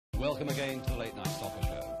Welcome again to the Late Night Soccer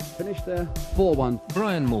Show. Finished there 4-1.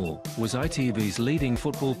 Brian Moore was ITV's leading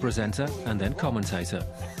football presenter and then commentator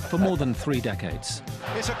for more than 3 decades.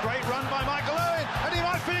 It's a great run by Michael Owen, and he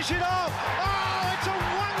might finish it off. Oh, it's a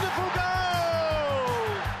wonderful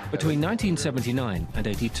goal! Between 1979 and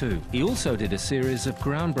 82, he also did a series of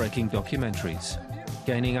groundbreaking documentaries,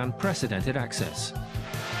 gaining unprecedented access.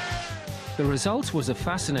 The result was a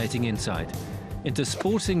fascinating insight into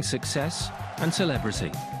sporting success and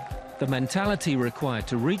celebrity, the mentality required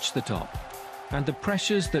to reach the top, and the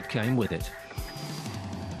pressures that came with it.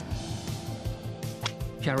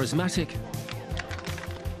 Charismatic,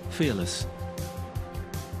 fearless.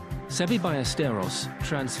 SEVE Ballesteros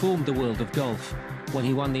transformed the world of golf when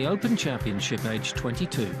he won the Open Championship aged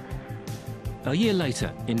 22. A year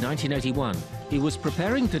later, in 1981, he was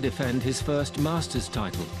preparing to defend his first Masters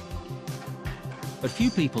title. But few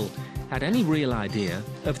people had any real idea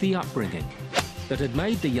of the upbringing that had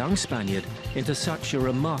made the young Spaniard into such a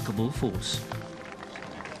remarkable force.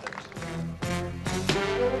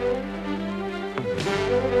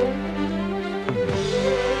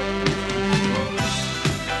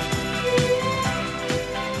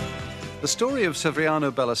 The story of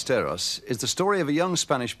Severiano Ballesteros is the story of a young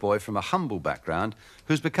Spanish boy from a humble background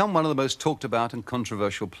who's become one of the most talked about and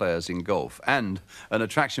controversial players in golf, and an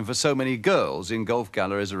attraction for so many girls in golf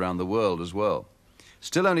galleries around the world as well.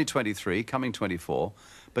 Still only 23, coming 24,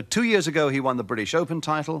 but 2 years ago he won the British Open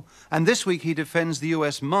title, and this week he defends the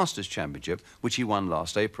US Masters Championship, which he won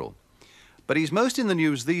last April. But he's most in the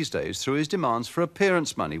news these days through his demands for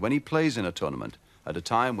appearance money when he plays in a tournament, at a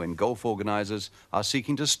time when golf organisers are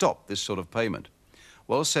seeking to stop this sort of payment.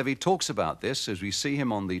 Well, SEVE talks about this as we see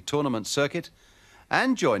him on the tournament circuit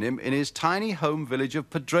and join him in his tiny home village of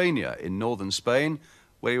Pedreña in northern Spain,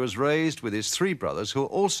 where he was raised with his 3 brothers who are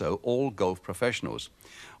also all golf professionals.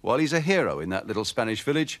 While he's a hero in that little Spanish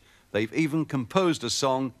village, they've even composed a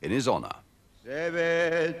song in his honour.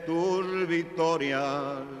 SEVE, tus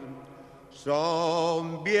victorias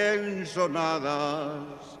son bien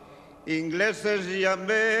sonadas. Ingleses y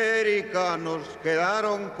americanos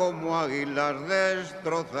quedaron como águilas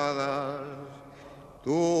destrozadas.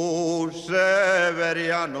 Tú,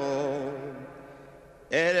 Severiano,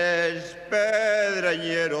 eres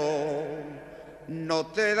pedreñero, no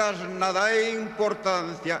te das nada de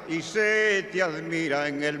importancia y se te admira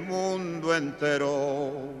en el mundo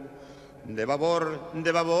entero. De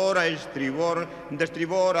babor a estribor, de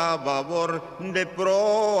estribor a babor, de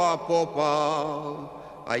pro a popa.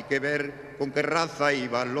 Hay que ver con qué raza y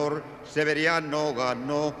valor Severiano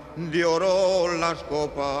ganó de oro las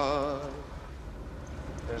copas.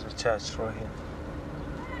 There's a church right here.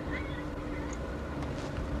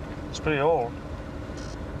 It's pretty old.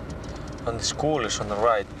 And the school is on the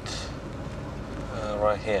right,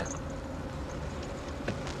 right here.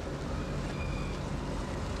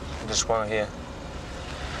 This one here.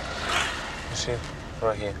 You see,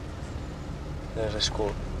 right here. There's the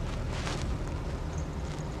school.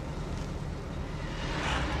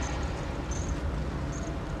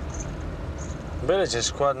 The village is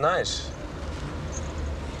quite nice.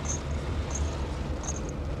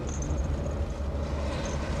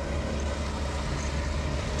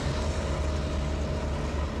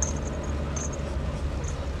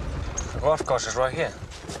 The golf course is right here.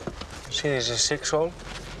 See, this is 6 hole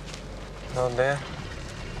down there.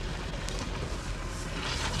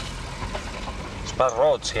 It's bad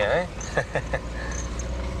roads here, eh?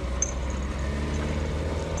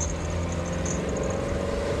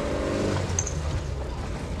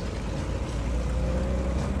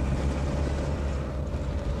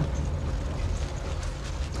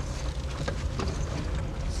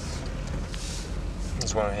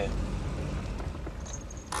 This one here.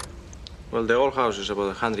 Well, the old house is about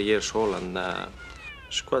 100 years old, and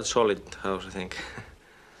it's quite a solid house, I think.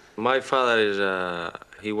 My father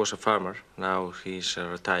he was a farmer. Now he's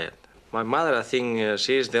retired. My mother, I think,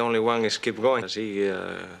 she is the only one who keeps going. She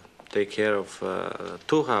takes care of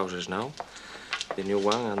 2 houses now, the new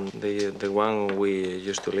one and the one we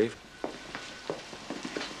used to live.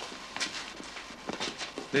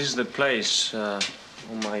 This is the place on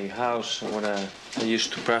my house when I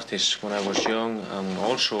used to practice when I was young, and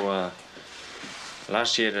also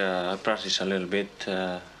last year I practiced a little bit,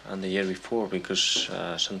 and the year before, because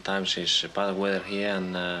sometimes it's bad weather here,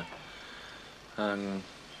 and I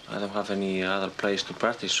don't have any other place to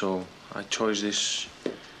practice, so I chose this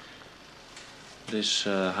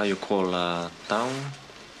how you call town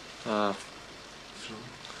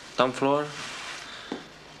floor,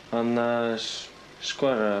 and it's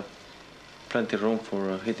quite plenty room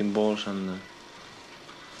for hitting balls, and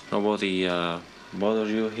nobody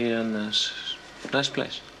bothers you here, and it's a nice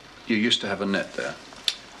place. You used to have a net there.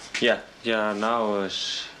 Yeah, now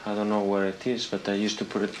I don't know where it is, but I used to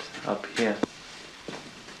put it up here.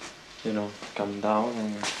 You know, come down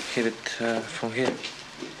and hit it from here.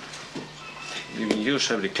 You can use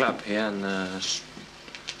every club here, and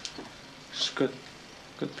it's good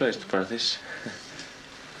place to practice.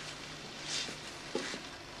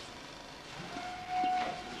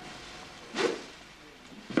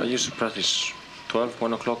 I used to practice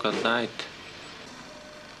 1 o'clock at night.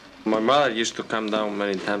 My mother used to come down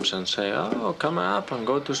many times and say, "Oh, come up and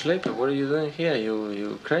go to sleep. What are you doing here?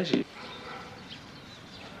 You crazy."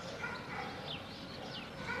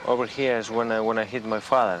 Over here is when I hit my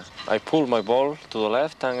father. I pull my ball to the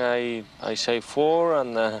left and I say 4,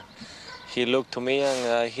 and he looked to me and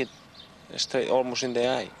I hit straight almost in the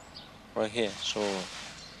eye, right here. So.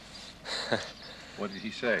 What did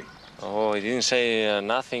he say? Oh, he didn't say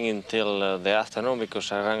nothing until the afternoon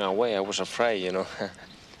because I ran away. I was afraid, you know.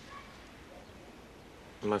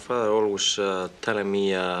 My father always telling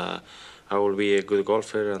me I will be a good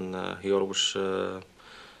golfer, and he always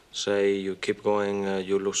say, "You keep going,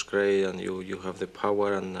 you look great, and you have the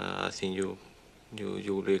power, and I think you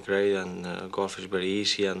will be great, and golf is very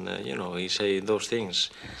easy," and you know, he say those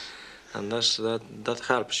things. And that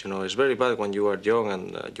helps, you know. It's very bad when you are young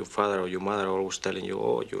and your father or your mother always telling you,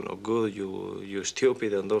 "Oh, you're not good, you're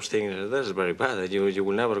stupid," and those things. That's very bad. You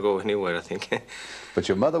will never go anywhere, I think. But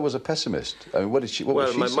your mother was a pessimist. I mean, what was she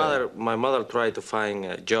say? My mother tried to find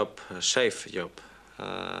a job, a safe job.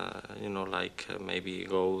 You know, like maybe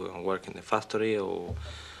go and work in the factory, or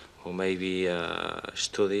maybe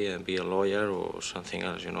study and be a lawyer or something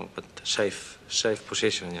else, you know. But safe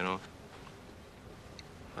position, you know.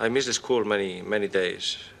 I miss the school many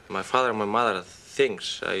days. My father and my mother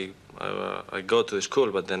thinks I go to the school,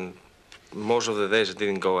 but then most of the days I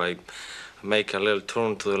didn't go. I make a little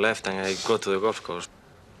turn to the left and I go to the golf course.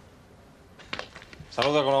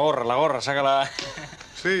 Saluda con la gorra, sácala.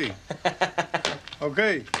 Sí. Ok.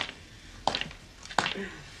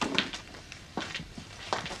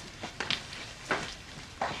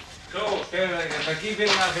 Que aquí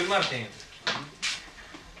vienen a filmarte.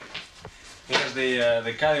 Here's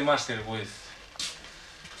the caddy master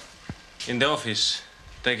in the office,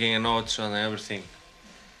 taking notes on everything.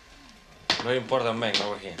 Very important man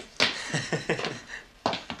over here.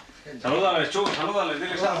 Salúdales, Chu, salúdales,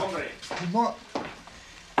 diles algo, hombre.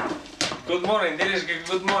 Good morning, diles que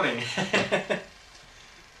good morning.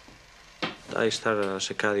 I started as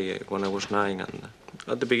a caddy when I was 9, and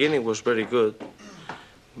at the beginning it was very good,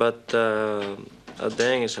 but at the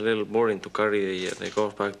end it's a little boring to carry the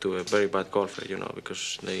golf bag to a very bad golfer, you know,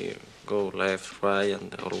 because they go left, right,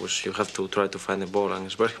 and always you have to try to find the ball, and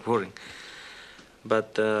it's very boring.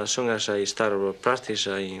 But as soon as I started practice,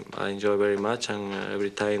 I enjoy very much, and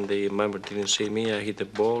every time the member didn't see me, I hit the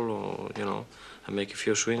ball, or, you know, I make a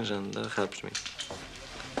few swings, and that helps me.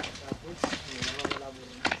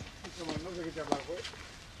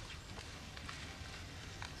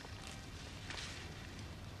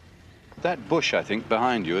 That bush, I think,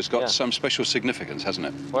 behind you has got some special significance, hasn't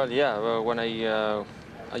it? Well, yeah. When I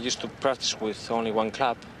used to practice with only one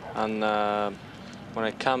club, and when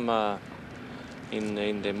I come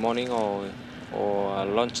in the morning or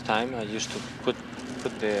lunchtime, I used to put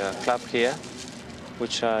the club here,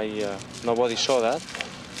 which nobody saw that.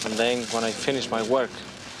 And then when I finish my work,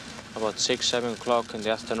 about 6-7 o'clock in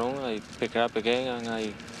the afternoon, I pick it up again and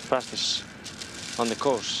I practice on the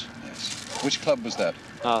course. Yes. Which club was that?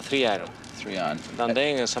 3-iron. 3-iron. And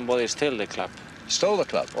then somebody stole the club. Stole the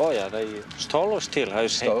club? Oh yeah, they stole or steal? How you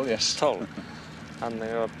say? Stole, yes. Stole. And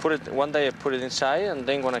one day I put it inside, and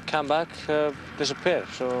then when I come back, disappeared.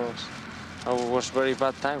 So it was a very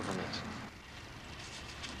bad time for me.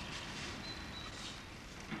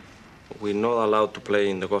 We're not allowed to play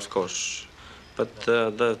in the golf course, but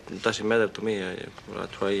that doesn't matter to me. I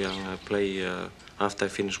try and I play after I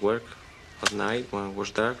finish work at night when it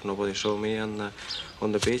was dark. Nobody saw me on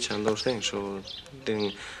the beach and those things. So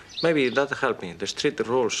then maybe that helped me. The strict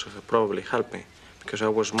rules probably helped me, because I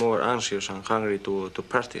was more anxious and hungry to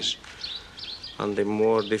practice. And the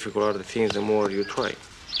more difficult are the things, the more you try.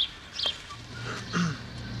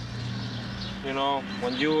 You know,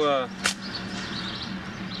 when you're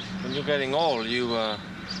getting old,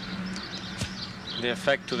 the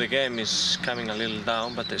effect to the game is coming a little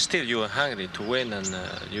down, but still you are hungry to win, and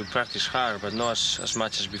you practice hard, but not as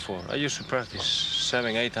much as before. I used to practice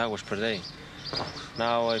 7-8 hours per day.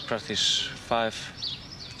 Now I practice 5,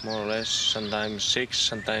 more or less, sometimes 6,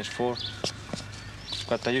 sometimes 4.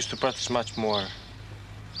 But I used to practice much more.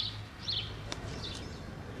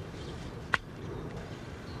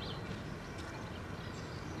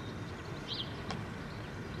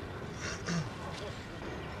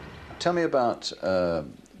 Tell me about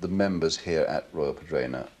the members here at Royal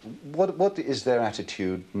Pedrena. What is their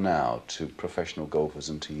attitude now to professional golfers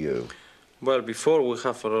and to you? Well, before we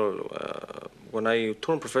have, when I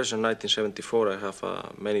turned professional in 1974, I have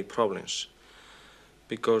many problems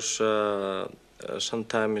because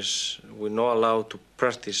sometimes we're not allowed to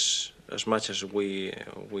practice as much as we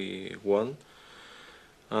want,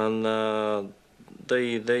 and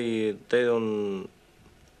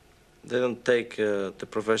they don't take the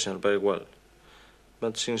professional very well.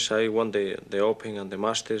 But since I won the Open and the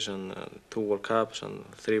Masters and 2 World Cups and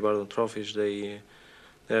 3 Barton Trophies, they're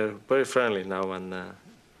very friendly now, and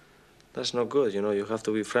that's not good. You know, you have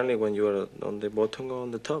to be friendly when you are on the bottom or on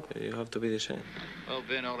the top. You have to be the same. Well,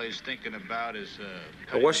 Vin, all he's thinking about is...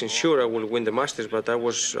 I wasn't sure I will win the Masters, but I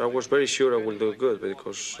was very sure I will do good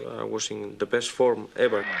because I was in the best form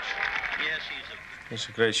ever. It's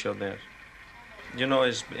a great shot there. You know,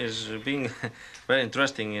 it's being very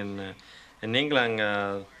interesting in England.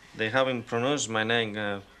 They haven't pronounced my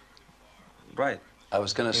name right. I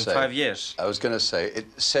was going to say... In 5 years. I was going to say,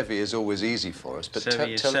 SEVE is always easy for us, but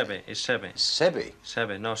SEVE is SEVE. SEVE?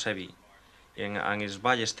 SEVE, no SEVE. And it's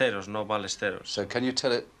Ballesteros, no Ballesteros. So can you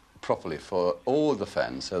tell it properly for all the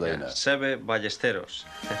fans so they know? SEVE Ballesteros.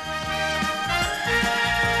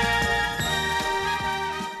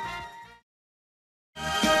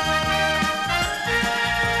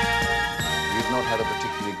 You've not had a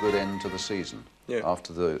particularly good end to the season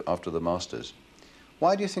after the Masters.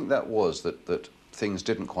 Why do you think that was, that things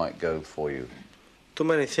didn't quite go for you? Too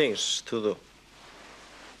many things to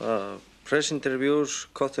do. Press interviews,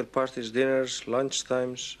 cocktail parties, dinners, lunch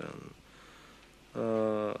times, and,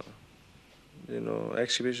 you know,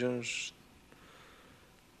 exhibitions.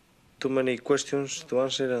 Too many questions to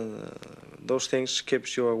answer, and those things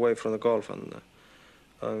keeps you away from the golf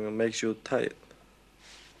and makes you tired,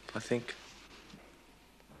 I think.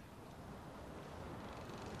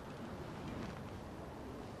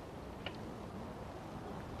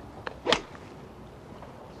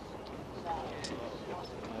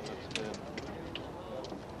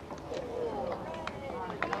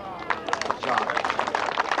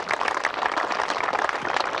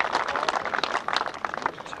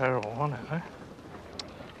 Terrible, wasn't it, eh?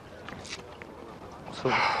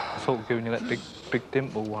 I thought giving you that big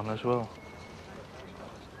dimple one as well.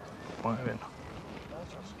 Might have been.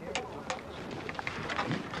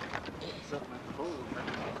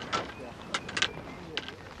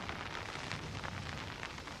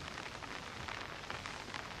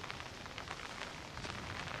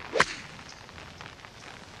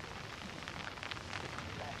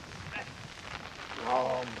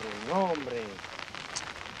 Hombre.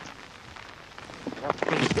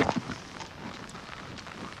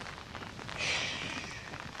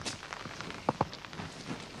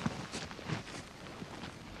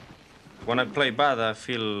 When I play bad, I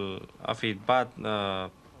feel bad,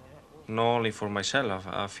 not only for myself.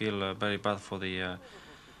 I feel very bad for the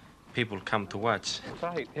people come to watch.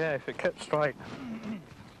 Straight, yeah, if it kept straight.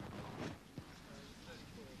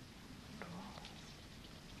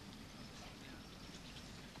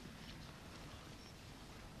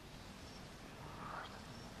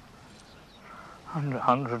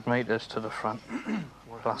 $100 meters to the front,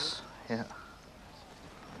 plus, yeah.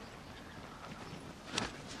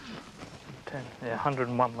 10, yeah,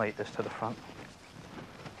 101 meters to the front.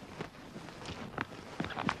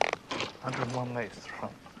 101 meters to the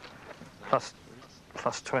front,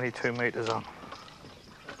 plus 22 meters on.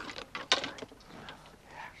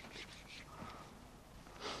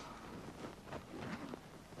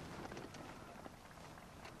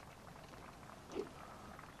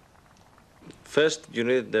 First, you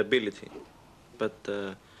need the ability, but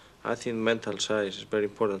I think mental size is very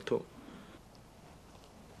important too.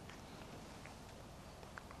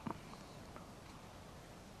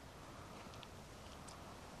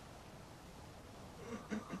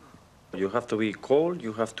 You have to be cold,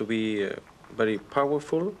 you have to be very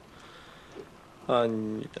powerful,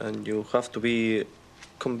 and you have to be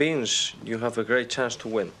convinced you have a great chance to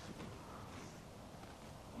win.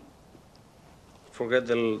 Forget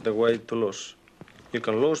the way to lose. You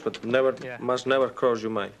can lose, but must never cross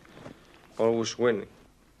your mind. Always winning.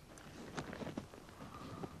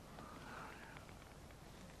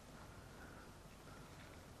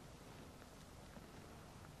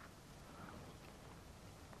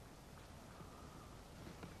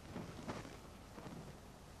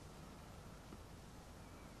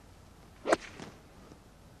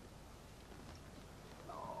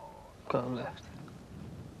 Go left.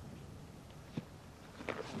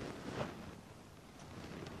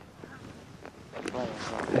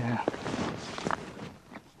 Yeah.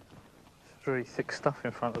 Really thick stuff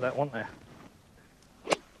in front of that, wasn't there?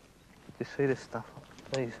 Do you see this stuff?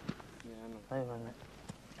 These? Yeah, I know.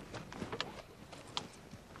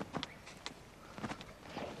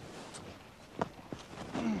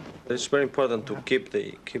 It's very important to keep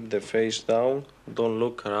the face down. Don't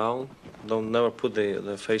look around. Don't never put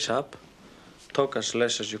the face up. Talk as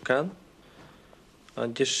less as you can,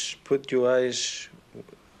 and just put your eyes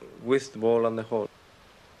with the ball and the hole.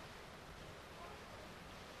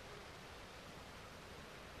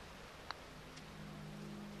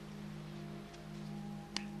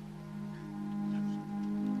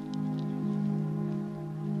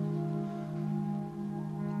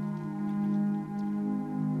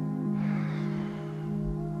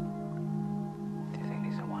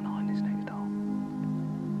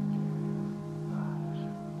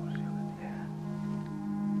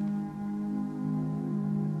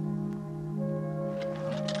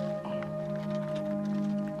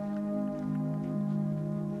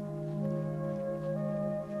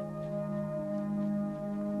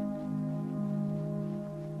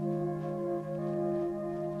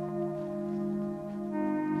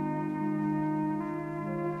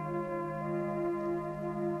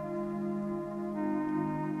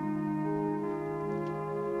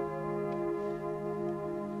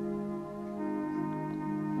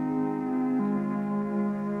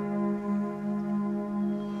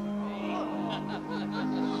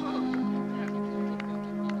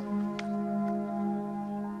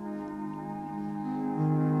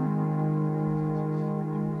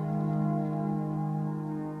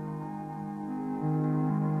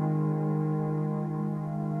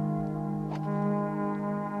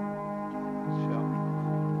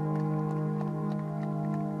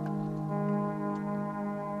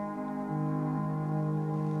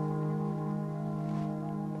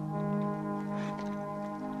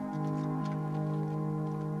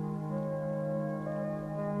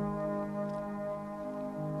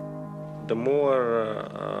 The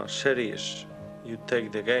more serious you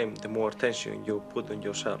take the game, the more attention you put on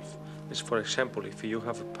yourself. As for example, if you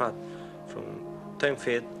have a putt from 10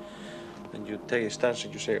 feet and you take a stance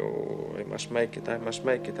and you say, oh, I must make it, I must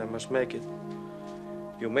make it, I must make it,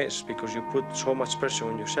 you miss because you put so much pressure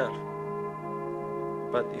on yourself.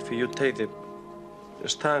 But if you take the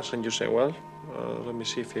stance and you say, well, let me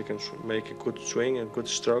see if I can make a good swing, a good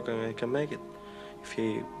stroke, and I can make it. If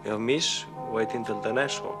you miss, wait until the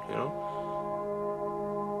next hole, you know?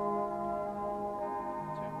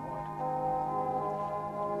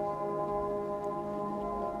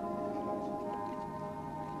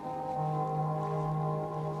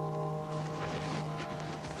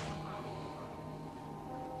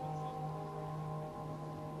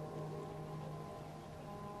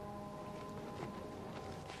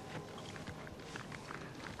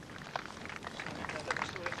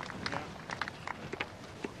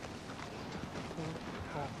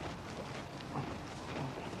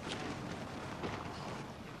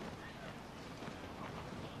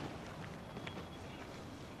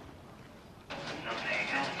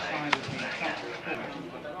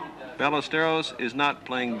 Ballesteros is not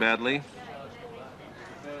playing badly.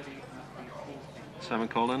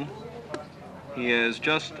 Semicolon. He has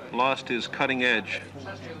just lost his cutting edge.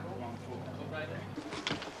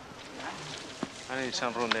 I need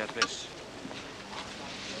some room there, please.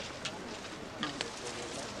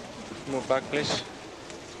 Move back, please.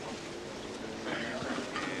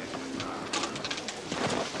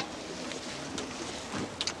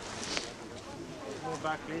 Move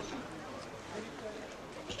back, please.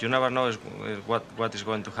 You never know what is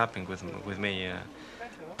going to happen with me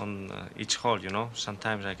on each hole, you know.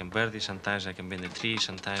 Sometimes I can birdie, sometimes I can be in the tree,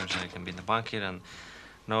 sometimes I can be in the bunker, and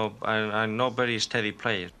no, I'm not very steady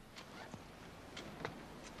player.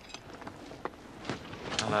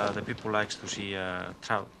 The people likes to see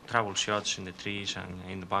travel shots in the trees and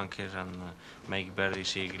in the bunkers and make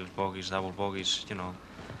birdies, eagles, bogeys, double bogeys, you know.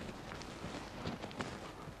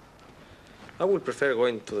 I would prefer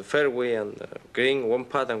going to the fairway and green one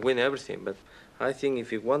putt and win everything. But I think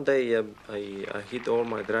if one day I hit all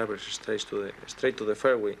my drivers straight to the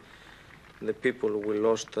fairway, the people will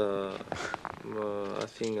lose, I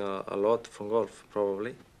think, a lot from golf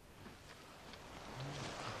probably.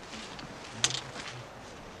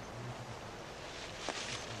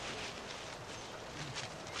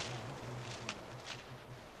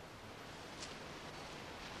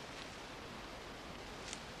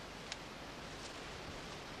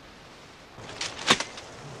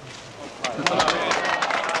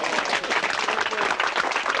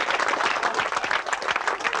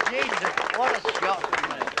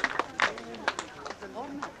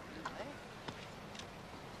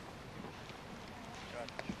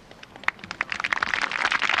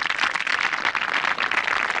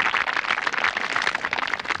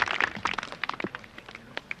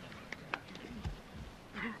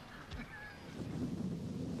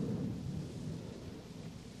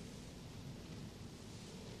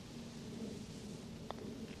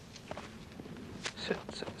 sit.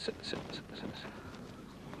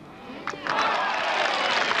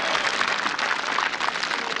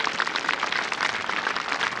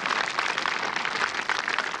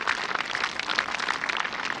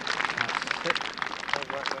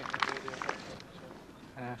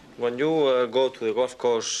 When you go to the golf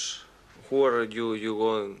course, who are you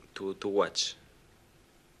going to watch?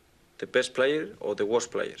 The best player or the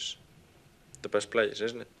worst players? The best players,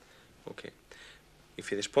 isn't it? Okay. If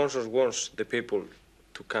the sponsors wants the people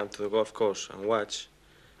to come to the golf course and watch,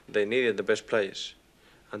 they needed the best players.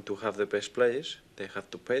 And to have the best players, they have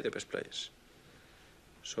to pay the best players.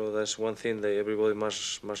 So that's one thing that everybody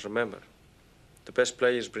must remember. The best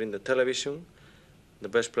players bring the television, the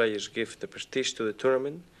best players give the prestige to the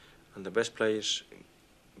tournament, and the best players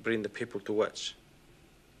bring the people to watch.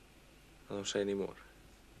 I don't say anymore.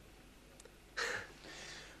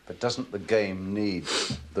 But doesn't the game need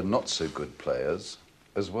the not-so-good players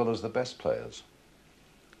as well as the best players?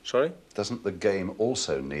 Sorry? Doesn't the game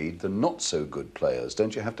also need the not-so-good players?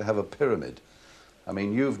 Don't you have to have a pyramid? I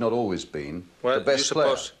mean, you've not always been the best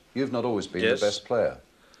player. You've not always been the best player.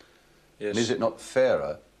 Yes. And is it not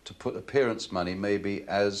fairer to put appearance money maybe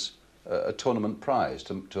as a tournament prize,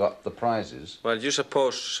 to up the prizes? Well, you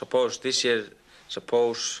suppose this year,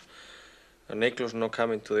 Niklas not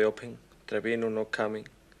coming to the Open, Trevino not coming,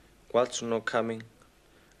 Waltz not coming,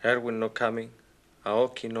 Erwin not coming,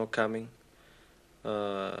 Aoki not coming,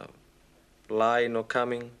 Lai not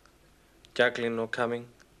coming, Jacqueline not coming,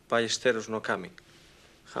 Ballesteros not coming.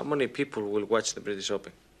 How many people will watch the British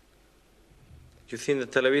Open? You think the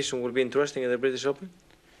television will be interesting in the British Open?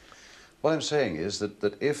 What I'm saying is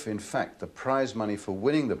that if, in fact, the prize money for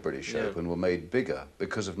winning the British Open were made bigger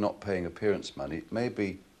because of not paying appearance money,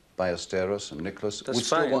 maybe Ballesteros and Niklas would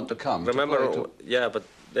still want to come. Remember, yeah, but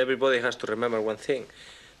everybody has to remember one thing.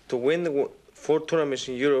 To win the 4 tournaments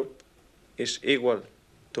in Europe is equal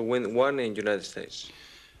to win 1 in the United States.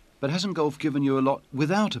 But hasn't golf given you a lot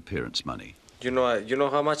without appearance money? You know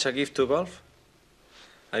how much I give to golf?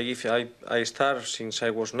 I start since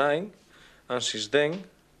I was 9, and since then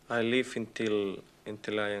I live until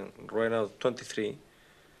I am right now 23.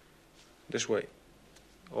 This way,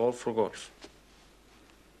 all for golf.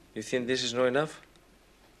 You think this is not enough?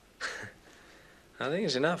 I think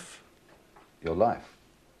it's enough. Your life?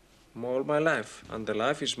 All my life, and the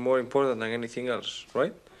life is more important than anything else,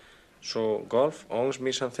 right? So golf owns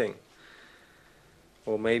me something,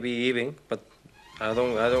 or maybe even, but I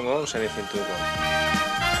don't own anything to golf.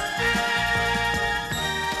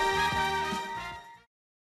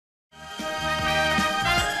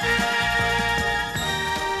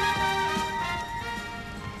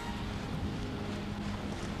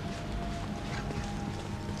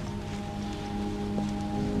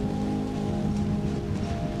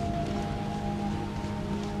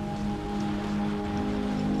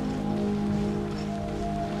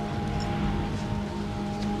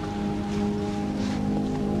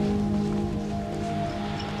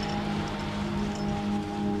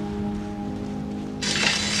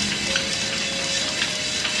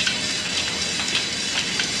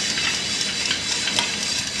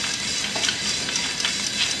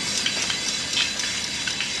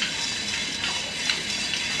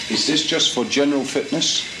 Is this just for general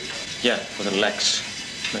fitness? Yeah, for the legs,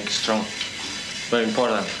 make it strong. Very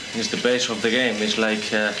important. It's the base of the game. It's like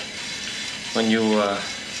when you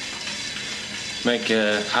make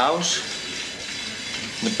a house,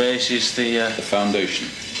 the base is the foundation.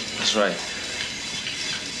 That's right.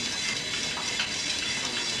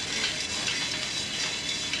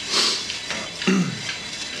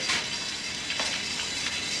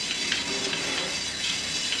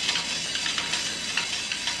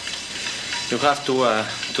 You have to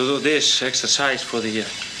do this exercise for the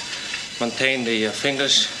maintain the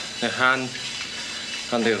fingers, the hand,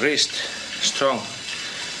 and the wrist strong.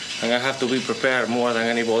 And I have to be prepared more than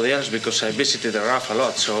anybody else because I visited the rough a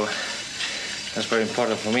lot, so that's very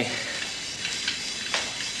important for me.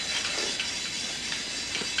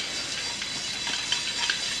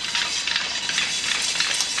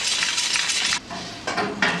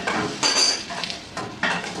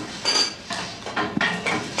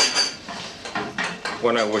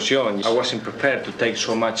 When I was young, I wasn't prepared to take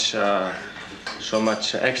so much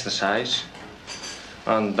exercise,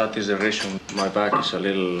 and that is the reason my back is a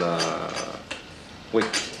little weak.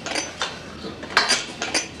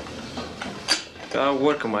 I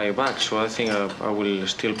work on my back, so I think I will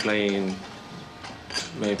still play in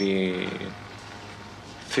maybe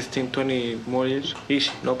 15, 20 more years.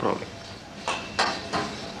 Easy, no problem.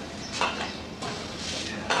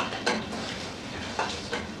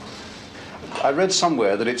 I read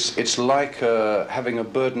somewhere that it's like having a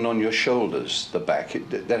burden on your shoulders, the back.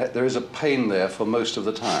 There is a pain there for most of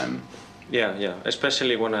the time. Yeah.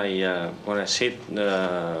 Especially when I sit in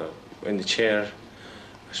the chair,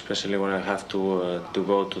 especially when I have to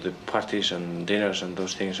go to the parties and dinners and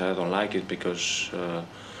those things. I don't like it because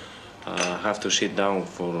I have to sit down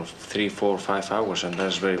for 3, 4, 5 hours, and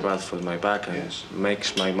that's very bad for my back and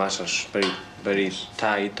makes my muscles very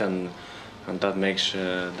tight, and that makes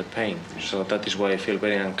the pain. So that is why I feel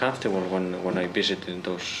very uncomfortable when I visit in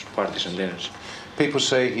those parties and dinners. People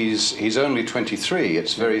say he's only 23.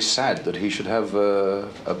 It's very sad that he should have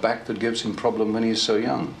a back that gives him problem when he's so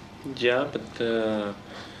young. Yeah, but it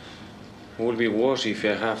would be worse if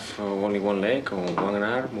I have only one leg or one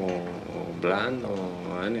arm or blind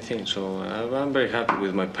or anything. So I'm very happy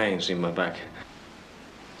with my pains in my back.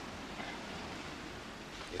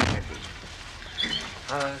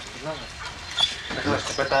 Deja la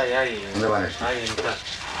escopeta ahí. ¿Dónde van esos? Ahí en casa.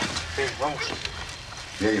 Sí, vamos.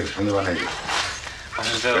 ¿Y ellos? ¿Dónde van ellos?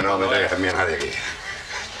 Pasa usted, Que no me Balduero. traigas a mí a nadie aquí.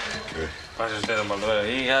 Pasa usted, don Balduero.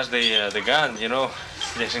 He has the gun, you know,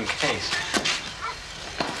 just in case.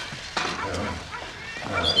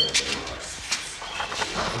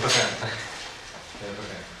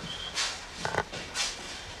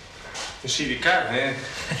 You see the car, eh?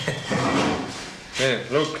 Yeah,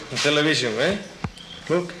 look, the television, eh?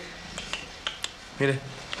 Look. Mire.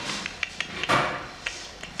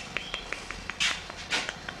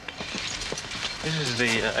 This is the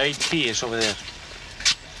AT is over there.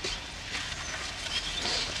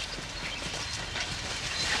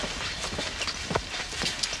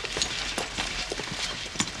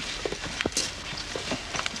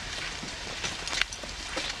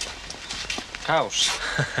 Cows.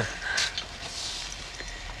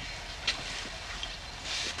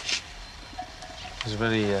 It's a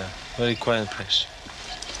very quiet place.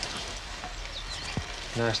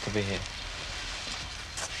 Nice to be here.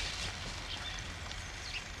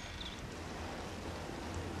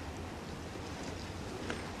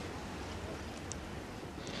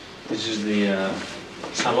 This is the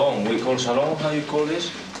salon. We call salon. How you call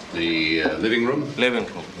this? The living room? Living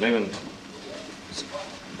room.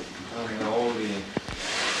 All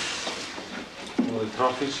the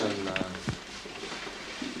trophies and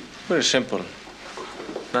very simple.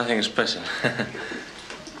 Nothing special.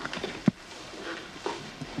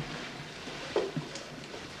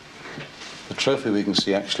 The trophy we can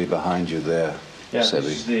see actually behind you there, Yeah, SEVE.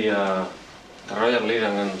 this is the Royal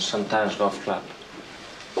Leading and St. Anne's Golf Club.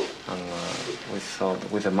 And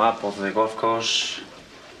with a map of the golf course.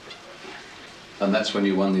 And that's when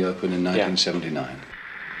you won the Open in 1979.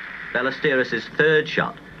 Ballesteros' third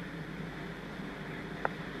shot.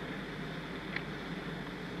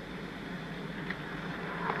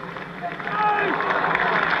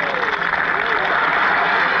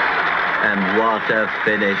 And what a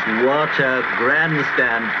finish, what a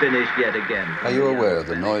grandstand finish yet again. Are you aware of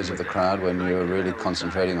the noise of the crowd when you're really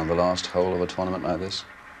concentrating on the last hole of a tournament like this?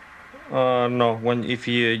 No.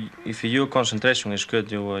 If your concentration is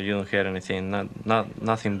good, you don't hear anything.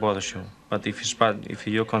 Nothing bothers you. But if it's bad, if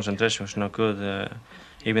your concentration is not good,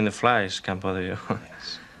 even the flies can bother you.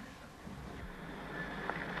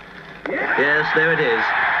 Yes, there it is.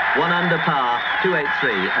 1 under par,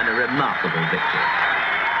 283, and a remarkable victory.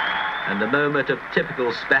 And a moment of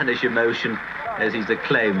typical Spanish emotion as he's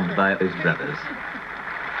acclaimed by his brothers.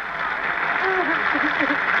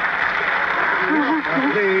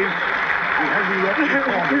 Please. He hasn't yet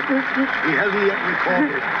recorded. He hasn't yet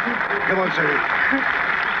recorded. Come on, Siri.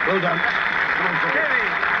 Well done. Come on, Siri.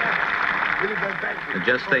 Will you go back? And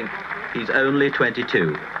just think, he's only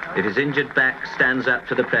 22. If his injured back stands up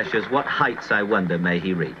to the pressures, what heights, I wonder, may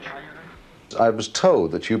he reach? I was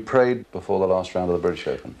told that you prayed before the last round of the British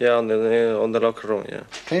Open. Yeah, on the locker room, yeah.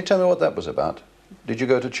 Can you tell me what that was about? Did you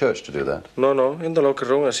go to church to do that? No, in the locker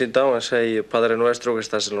room I sit down and say, Padre nuestro que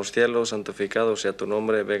estás en los cielos, santificado sea tu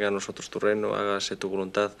nombre, venga a nosotros tu reino, hágase tu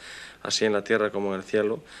voluntad, así en la tierra como en el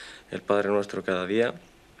cielo. El Padre nuestro cada día,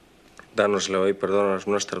 dánosle hoy, perdónanos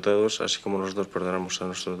nuestros deudos, así como nosotros perdonamos a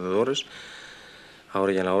nuestros deudores,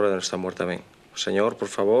 ahora y en la hora de nuestra muerte. Amén. Señor, por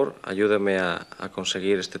favor, ayúdame a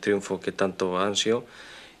conseguir este triunfo que tanto ansio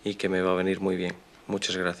y que me va a venir muy bien.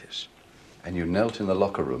 Muchas gracias. And you knelt in the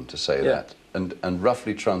locker room to say that. And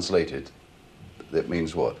roughly translated, that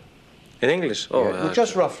means what? In English? Oh, yeah, well,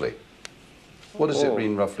 just roughly. What does it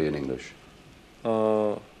mean roughly in English?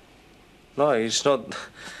 No, it's not.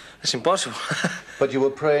 It's impossible. But you were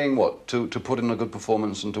praying what? To put in a good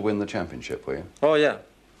performance and to win the championship, were you? Oh yeah.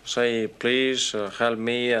 Say please help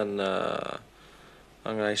me, and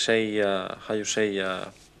I say how you say.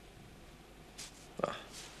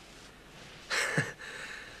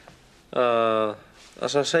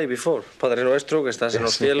 As I say before, Padre Nuestro, que estás en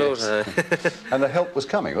los cielos. And the help was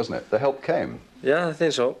coming, wasn't it? The help came. Yeah, I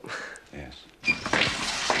think so. Yes.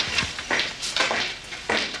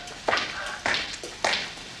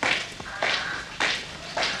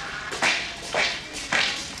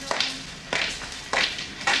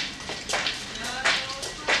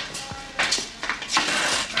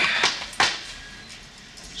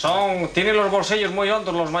 Tienen los bolsillos muy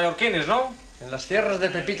hondos los mallorquines, ¿no? En las tierras de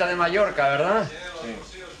Pepita de Mallorca, ¿verdad? Sí.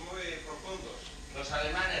 Los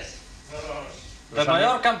alemanes. The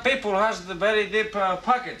Mallorcan people has the very deep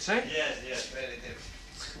pockets, eh? Yes, very deep.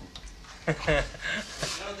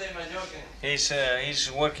 Not the Mallorcan.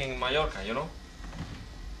 He's working in Mallorca, you know?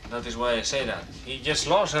 That is why I say that. He just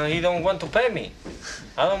lost and he don't want to pay me.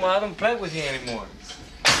 I don't play with him anymore.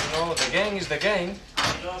 You know, the game is the game.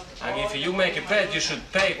 And if you make a bet, you should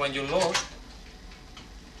pay when you lost.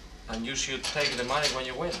 And you should take the money when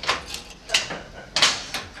you win.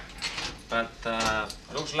 But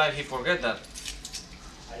looks like he forget that.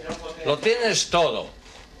 Lo tienes todo.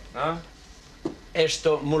 ¿Ah?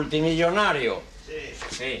 Esto, multimillonario.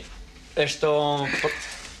 Sí. Esto,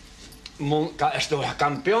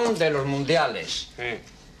 campeón de los mundiales. Sí.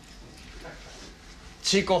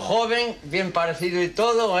 Chico joven, bien parecido y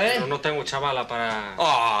todo, ¿eh? Pero no tengo chavala para...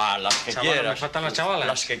 Ah, las que Chavala, quieras. ¿me faltan las chavalas?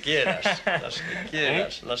 Las que quieras, las que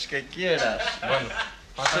quieras, las que quieras. Bueno,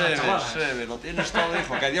 faltan las chavalas. Seve, lo tienes todo,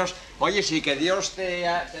 hijo. Que Dios... Oye, sí, que Dios te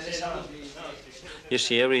dé salud. You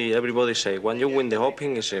see, everybody say, when you win the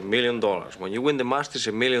Open, it's $1 million. When you win the Masters,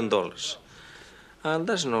 $1 million. And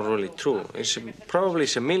that's not really true. Probably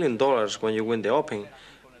it's $1 million when you win the Open,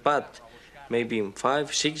 but maybe in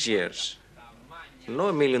 5-6 years.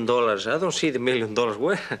 No $1 million. I don't see the $1 million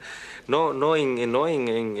where. No in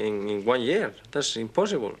 1 year. That's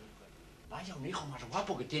impossible. Vaya, un hijo más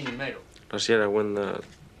guapo que tiene Mero. Last year I won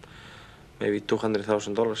maybe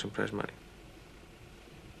 $200,000 in prize money.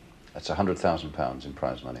 That's £100,000 in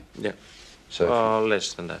prize money. Yeah. So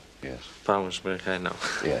less than that. Yes. Pounds very high now.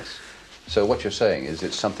 Yes. So what you're saying is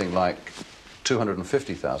it's something like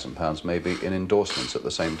 £250,000 maybe in endorsements at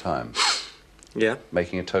the same time. Yeah.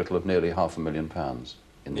 Making a total of nearly £500,000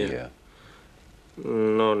 in the year.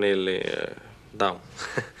 No, nearly down.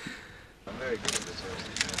 Very good at this.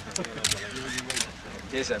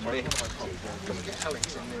 Yes, I'm ready.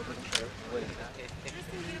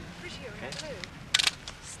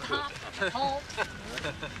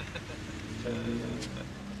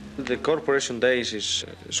 The corporation days is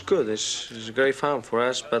good. It's great fun for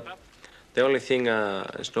us, but the only thing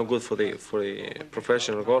is not good for the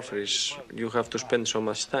professional golfer is you have to spend so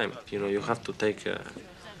much time. You know, you have to take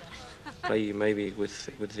play maybe with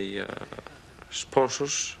the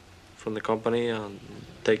sponsors from the company and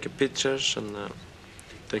take pictures and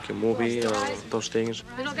take a movie or those things.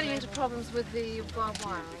 We're not getting into problems with the barbed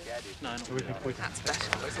wire. No, That's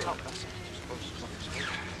better. It's a lot better.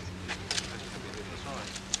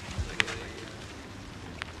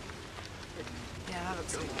 Yeah, that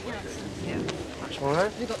looks good. Yeah. All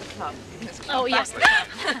right. We got the club. Oh yes.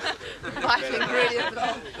 I think brilliant.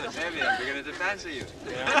 Maybe I'm beginning to fancy you.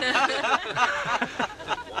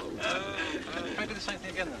 Can we do the same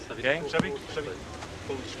thing again then? Okay. Shall we?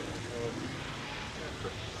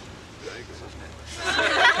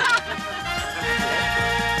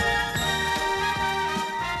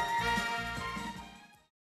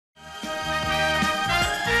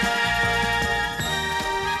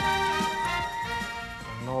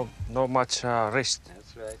 No much wrist.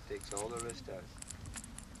 That's right, takes all the wrist out.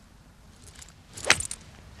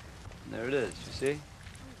 There it is, you see?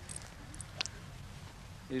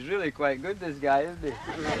 He's really quite good, this guy, isn't he?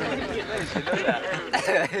 Nice, you know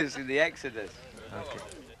that. It's in the Exodus. Okay.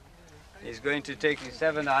 He's going to take his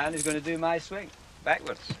 7-iron, he's going to do my swing,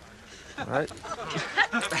 backwards. Right.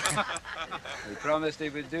 He promised he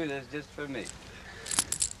would do this just for me.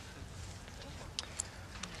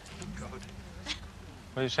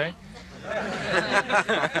 What do you say?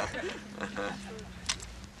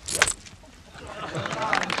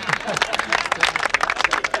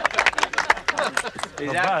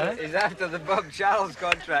 He's after the Bob Charles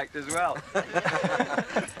contract as well.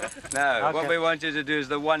 Now, what we want you to do is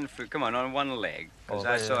the 1 foot. Come on one leg. Because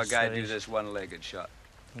I saw a guy do this one-legged shot.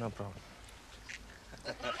 No problem.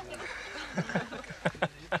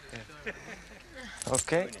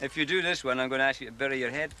 Okay. If you do this one, I'm going to ask you to bury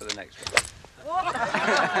your head for the next one.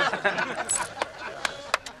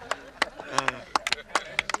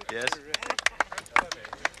 Yes?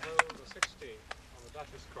 16 on the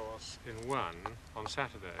Duchess course in 1 on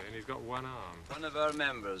Saturday, and he's got 1 arm. One of our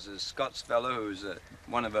members is Scott's fellow, who's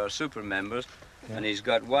one of our super members, And he's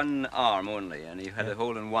got one arm only, and he had a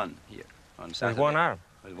hole in one here on Saturday. With one arm?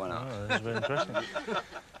 With one arm. Oh, that's very interesting.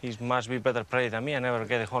 He must be better player than me. I never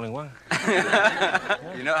get a hole in one.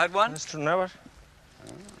 You not had one? That's true, never.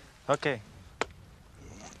 Oh. Okay.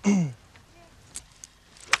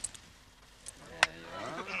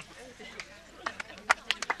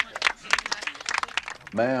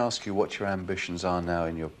 May I ask you what your ambitions are now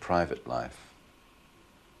in your private life?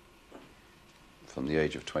 From the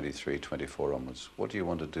age of 23, 24 onwards, what do you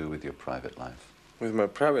want to do with your private life? With my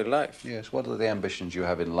private life? Yes, what are the ambitions you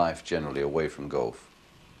have in life generally away from golf?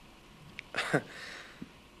 I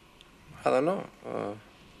don't know.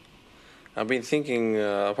 I've been thinking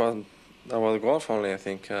about golf only, I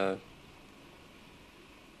think. I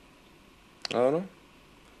don't know.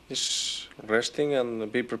 Just resting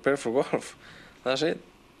and be prepared for golf. That's it.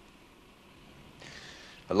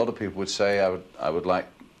 A lot of people would say I would like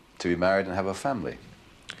to be married and have a family.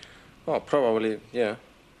 Oh, probably, yeah.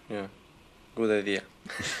 Yeah. Good idea.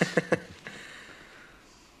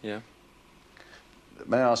 Yeah.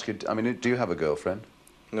 May I ask you, I mean, do you have a girlfriend?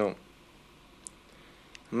 No.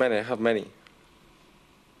 Many, I have many.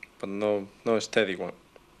 But no steady one.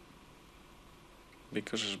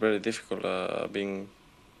 Because it's very difficult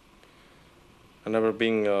never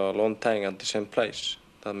being a long time at the same place.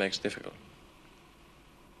 That makes it difficult.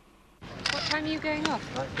 What time are you going off?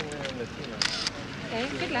 Okay,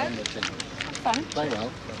 good luck. Have fun. Play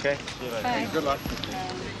well. Okay. Bye. Good luck.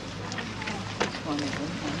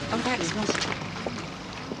 On back.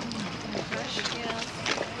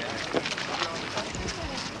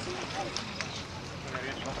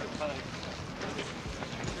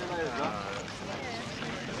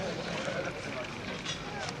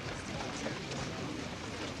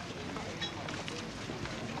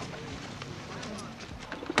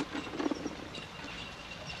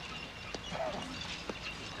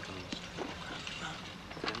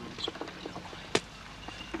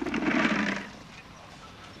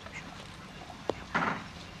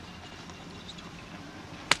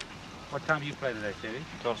 What time do you play today, Stevie?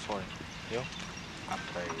 12:40. You? I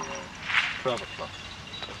play 12 o'clock.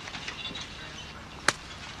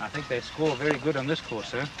 I think they score very good on this course,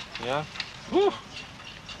 sir. Yeah? Woo!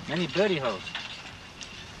 Many birdie holes.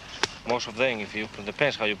 Most of them, if you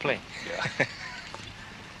depends how you play. Yeah.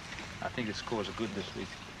 I think the scores are good this week.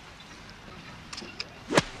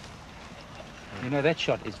 You know, that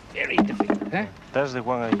shot is very difficult, huh? That's the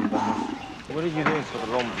one I don't know. What are you doing for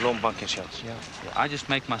the long bunking shots? Yeah. I just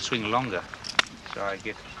make my swing longer, so I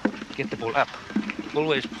get the ball up.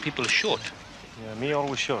 Always people are short. Yeah, me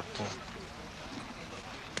always short.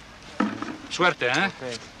 Suerte, huh?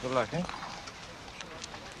 Okay, good luck, eh?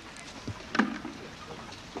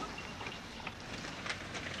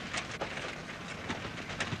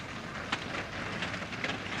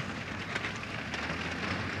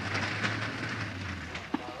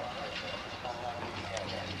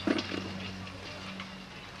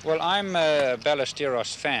 Well, I'm a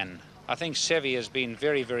Ballesteros fan. I think SEVE has been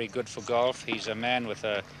very, very good for golf. He's a man with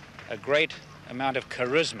a great amount of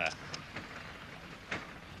charisma.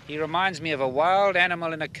 He reminds me of a wild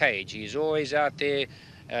animal in a cage. He's always out there,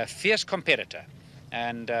 a fierce competitor.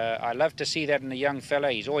 And I love to see that in a young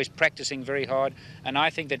fella. He's always practicing very hard. And I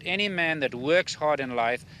think that any man that works hard in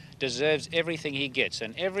life deserves everything he gets.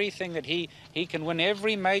 And everything that he can win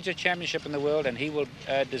every major championship in the world, and he will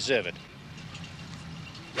deserve it.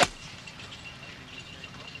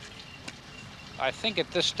 I think at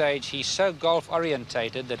this stage he's so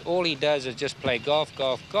golf-orientated that all he does is just play golf,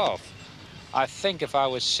 golf, golf. I think if I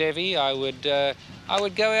was SEVE, I would go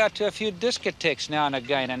out to a few discotheques now and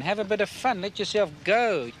again and have a bit of fun. Let yourself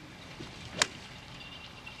go.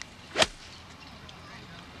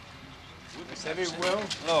 SEVE, Will?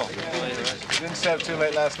 Hello. You didn't stay up too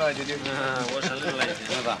late last night, did you? I was a little late.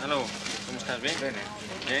 Hello. ¿Cómo estás? ¿Bien?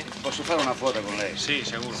 Bien. Posso fare una foto con lei? Sì,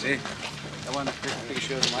 sicuro. Sì. I want to take a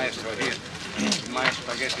picture of the maestro here. My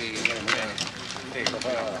spaghetti. Okay.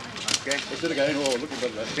 Let's do it again. Oh, look at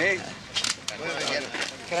that. Okay.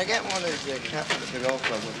 Can I get one of the caps at the golf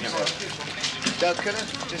club with yourself? Dad, can I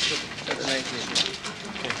just at the 19?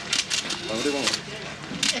 Okay. What do you want?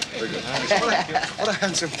 Very good. What a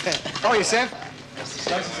handsome cat. How are you, Seth? Nice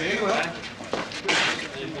to see you. Well.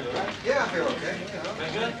 Yeah, I feel okay.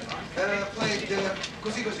 Very good. Played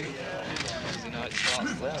così così. You know, it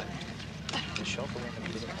starts there. The shot the one that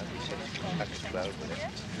didn't have you said explode with it.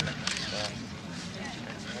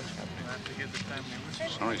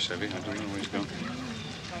 Sorry, SEVE, I don't know where he's gone.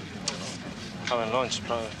 Having lunch,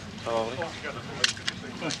 probably.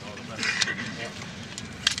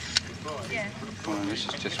 Well, this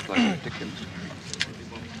is just like Dickens.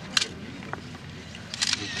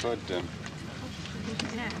 We could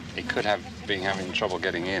He could have been having trouble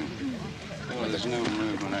getting in. Well, there's no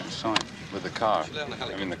movement outside with the car.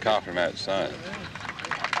 I mean, the car from outside.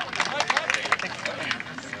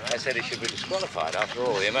 I said he should be disqualified. After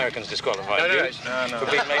all, the Americans disqualified No, you no. for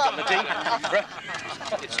being late on the tee.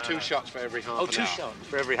 It's 2 shots for every half an hour. Oh, 2 shots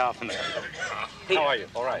for every half an hour. How are you?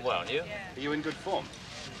 All right. Well, you? Are you in good form?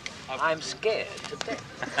 I'm scared to death.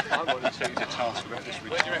 I want to tell you the task about this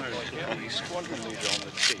retired squadron leader on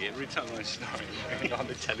the tee. Every time I start on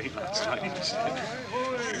the telly last night, he's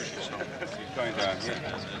going down here.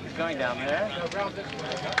 He's going down there.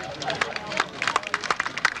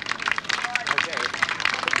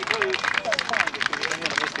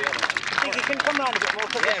 I think he can come round a bit more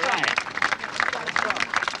to the side.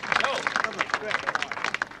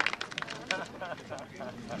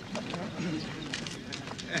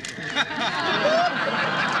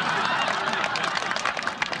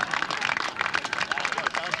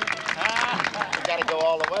 You gotta go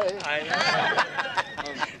all the way. I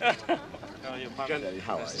know. How are you?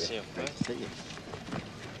 Nice to see you.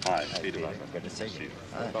 Hi, Peter. Good to see you.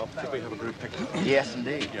 Well, could we have a group picture? Yes,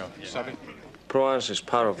 indeed. Yeah, Savvy? Pro-Am is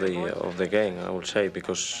part of the game, I would say,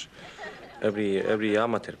 because every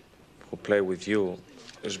amateur who play with you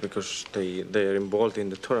is because they're involved in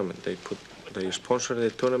the tournament. They sponsor the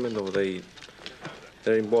tournament, or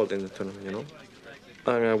they're involved in the tournament, you know.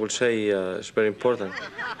 And I would say it's very important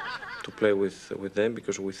to play with them,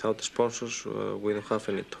 because without the sponsors we don't have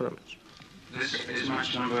any tournaments. This is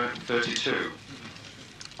match number 32.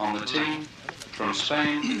 On the team, from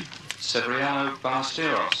Spain, Severiano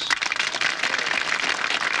Ballesteros.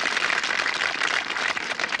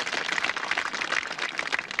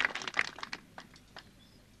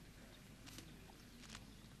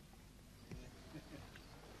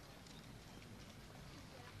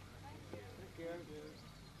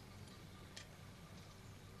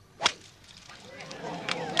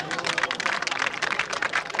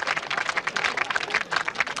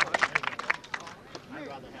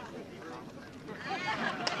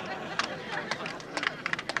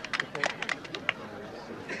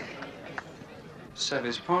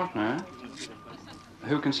 Seve's partner,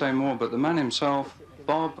 who can say more but the man himself,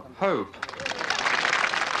 Bob Hope.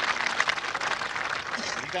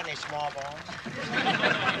 You got any small balls?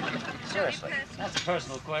 Seriously. That's a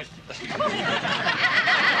personal question.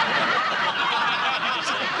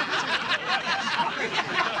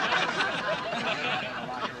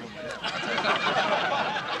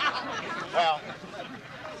 Well,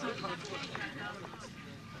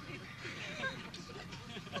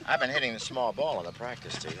 I've been hitting the small ball on the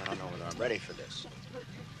practice tee. I don't know whether I'm ready for this.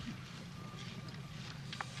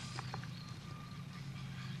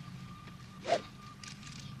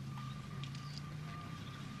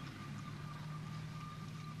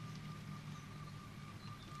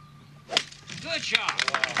 Good shot.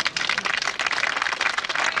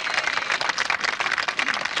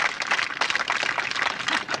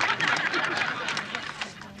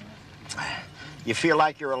 You feel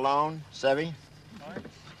like you're alone, Sevy?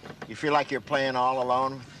 You feel like you're playing all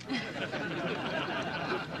alone?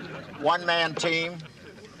 One-man team?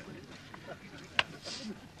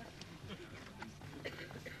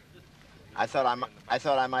 I thought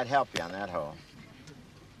I might help you on that hole.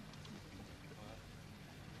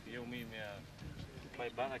 You mean play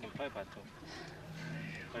bad? I can play bad too.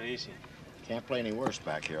 Very easy. Can't play any worse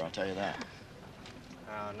back here, I'll tell you that.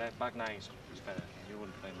 Left back nine is better. You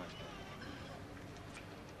wouldn't play much better.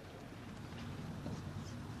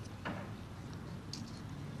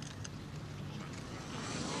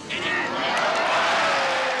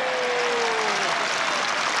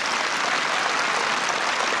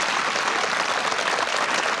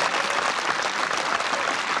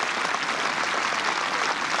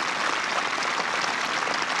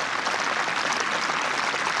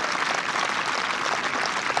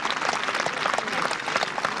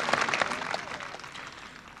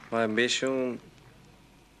 My ambition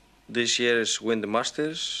this year is win the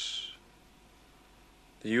Masters,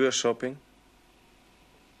 the US Open,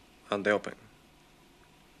 and the Open.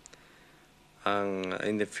 And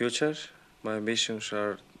in the future, my ambitions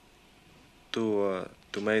are to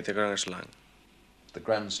make the Grand Slam. The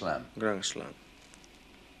Grand Slam? Grand Slam.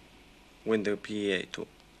 Win the PEA too.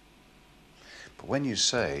 But when you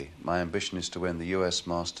say my ambition is to win the US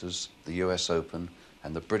Masters, the US Open,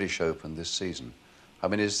 and the British Open this season, I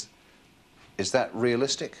mean, is that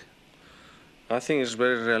realistic? I think it's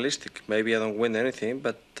very realistic. Maybe I don't win anything,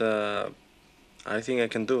 but I think I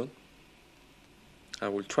can do it. I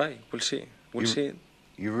will try. We'll see. We'll see.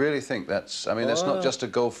 You really think that's... I mean, that's not just a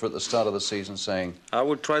golfer at the start of the season saying... I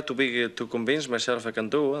will try to convince myself I can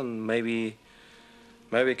do, and maybe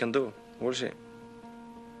I can do. We'll see.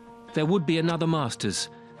 There would be another Masters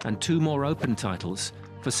and 2 more Open titles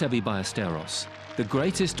for SEVE Ballesteros, the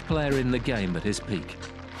greatest player in the game at his peak.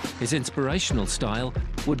 His inspirational style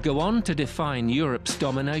would go on to define Europe's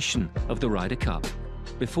domination of the Ryder Cup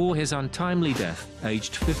before his untimely death,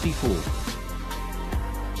 aged 54.